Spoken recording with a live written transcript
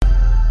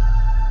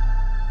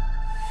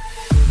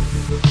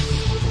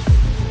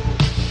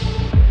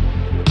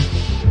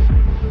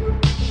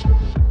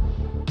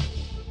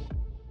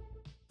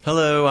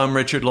Hello, I'm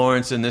Richard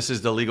Lawrence, and this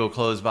is the Legal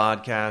Close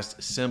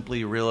podcast,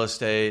 Simply Real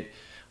Estate.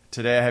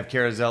 Today I have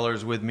Kara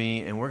Zellers with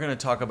me, and we're going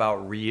to talk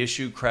about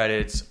reissue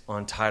credits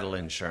on title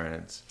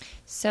insurance.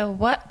 So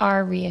what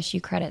are reissue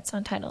credits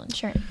on title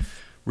insurance?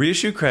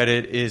 Reissue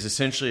credit is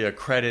essentially a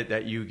credit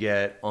that you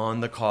get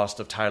on the cost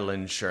of title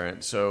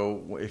insurance.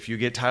 So if you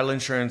get title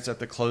insurance at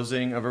the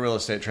closing of a real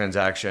estate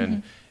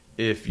transaction,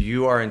 if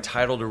you are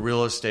entitled to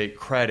real estate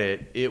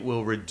credit, it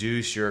will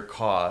reduce your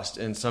cost.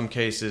 In some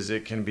cases,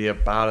 it can be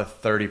about a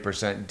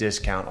 30%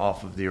 discount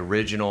off of the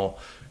original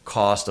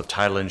cost of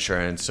title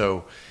insurance.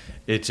 So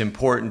it's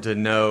important to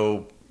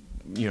know,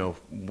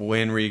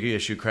 when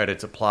reissue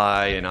credits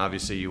apply, and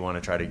obviously you want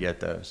to try to get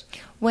those.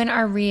 When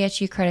are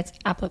reissue credits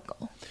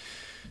applicable?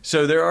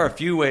 So there are a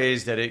few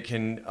ways that it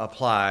can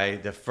apply.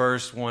 The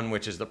first one,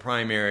 which is the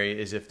primary,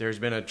 is if there's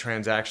been a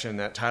transaction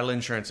that title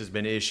insurance has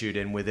been issued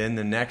and within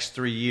the next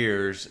 3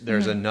 years,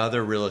 there's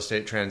another real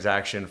estate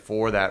transaction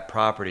for that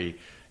property,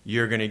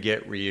 you're going to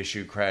get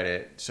reissue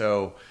credit.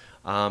 So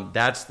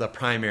that's the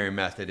primary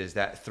method, is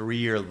that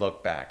 3-year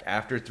look back.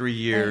 After 3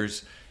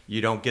 years,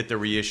 you don't get the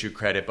reissue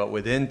credit, but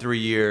within 3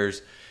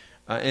 years,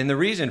 and the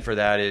reason for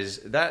that is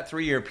that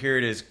 3-year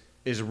period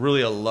is really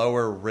a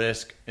lower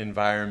risk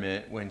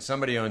environment. When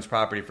somebody owns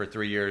property for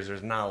 3 years,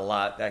 there's not a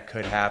lot that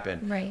could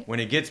happen. Right. When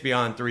it gets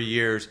beyond 3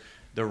 years,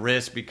 the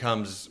risk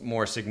becomes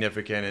more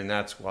significant, and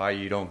that's why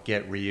you don't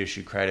get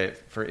reissue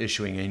credit for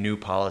issuing a new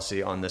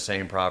policy on the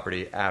same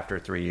property after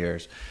 3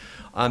 years.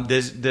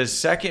 The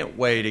second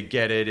way to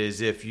get it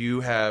is if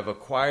you have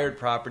acquired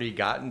property,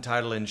 gotten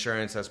title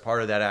insurance as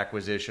part of that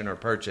acquisition or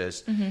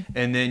purchase,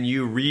 and then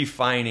you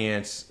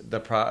refinance the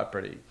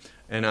property.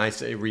 And I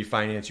say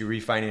refinance, you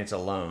refinance a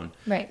loan.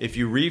 Right. If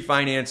you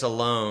refinance a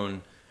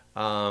loan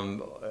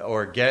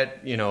or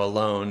get a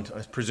loan,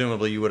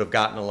 presumably you would have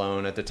gotten a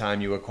loan at the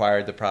time you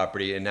acquired the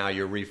property, and now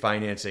you're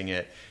refinancing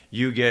it,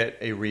 you get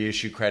a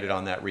reissue credit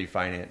on that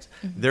refinance.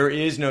 There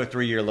is no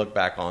 3-year look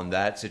back on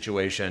that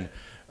situation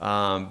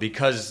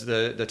because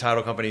the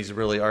title company is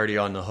really already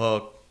on the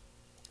hook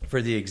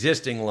for the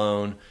existing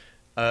loan.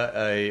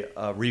 A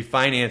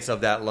refinance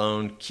of that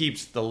loan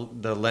keeps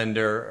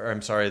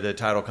the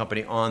title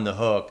company on the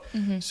hook.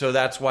 So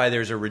that's why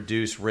there's a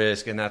reduced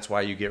risk, and that's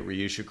why you get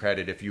reissue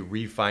credit if you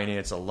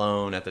refinance a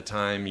loan at the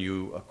time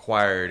you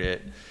acquired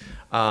it.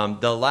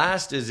 The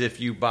last is if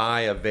you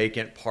buy a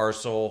vacant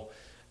parcel,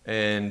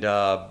 and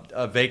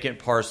a vacant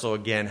parcel,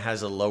 again,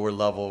 has a lower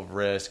level of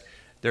risk.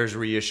 There's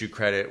reissue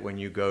credit when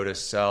you go to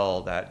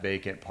sell that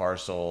vacant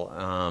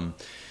parcel.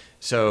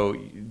 So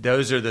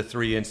those are the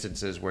 3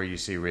 instances where you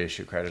see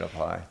reissue credit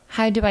apply.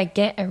 How do I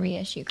get a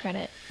reissue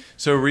credit?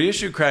 So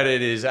reissue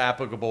credit is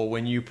applicable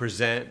when you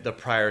present the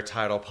prior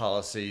title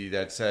policy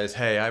that says,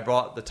 hey, I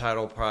bought the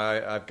title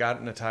I've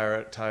gotten a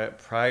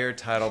prior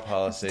title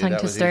policy.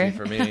 That was easy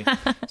for me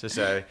to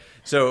say.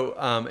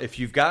 So if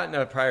you've gotten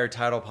a prior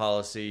title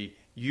policy,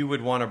 you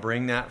would want to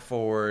bring that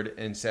forward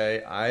and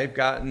say, I've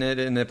gotten it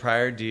in the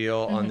prior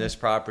deal on this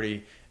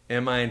property.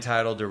 Am I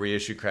entitled to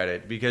reissue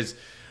credit? Because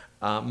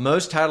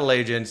most title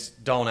agents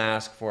don't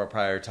ask for a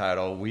prior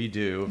title. We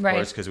do, of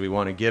course, because we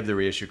want to give the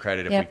reissue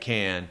credit if we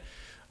can.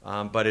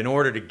 But in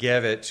order to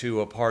give it to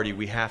a party,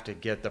 we have to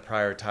get the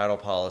prior title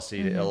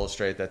policy to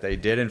illustrate that they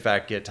did, in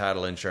fact, get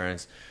title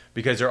insurance.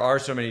 Because there are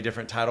so many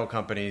different title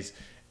companies,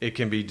 it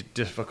can be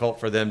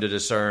difficult for them to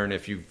discern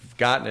if you've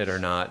gotten it or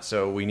not.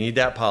 So we need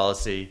that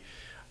policy.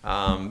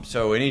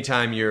 So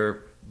anytime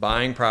you're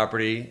buying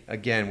property,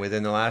 again,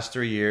 within the last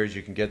 3 years,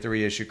 you can get the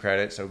reissue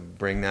credit, so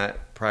bring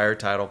that prior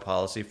title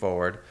policy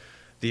forward.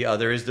 The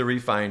other is the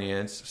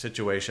refinance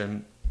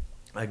situation.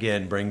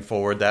 Again, bring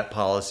forward that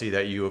policy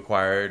that you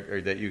acquired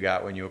or that you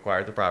got when you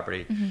acquired the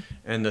property.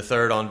 And the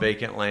third, on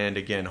vacant land,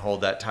 again,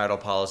 hold that title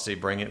policy,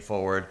 bring it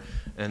forward,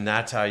 and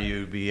that's how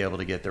you'd be able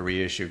to get the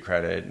reissue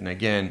credit. And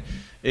again,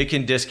 it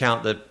can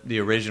discount the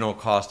original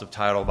cost of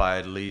title by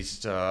at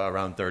least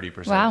around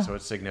 30%. Wow. So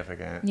it's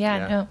significant.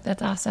 Yeah, no,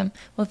 that's awesome.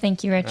 Well,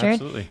 thank you, Richard.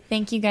 Absolutely.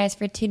 Thank you guys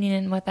for tuning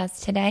in with us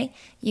today.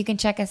 You can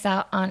check us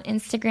out on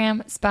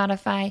Instagram,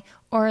 Spotify,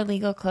 or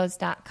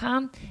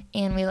legalclose.com,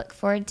 and we look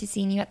forward to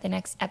seeing you at the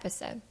next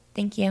episode.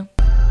 Thank you.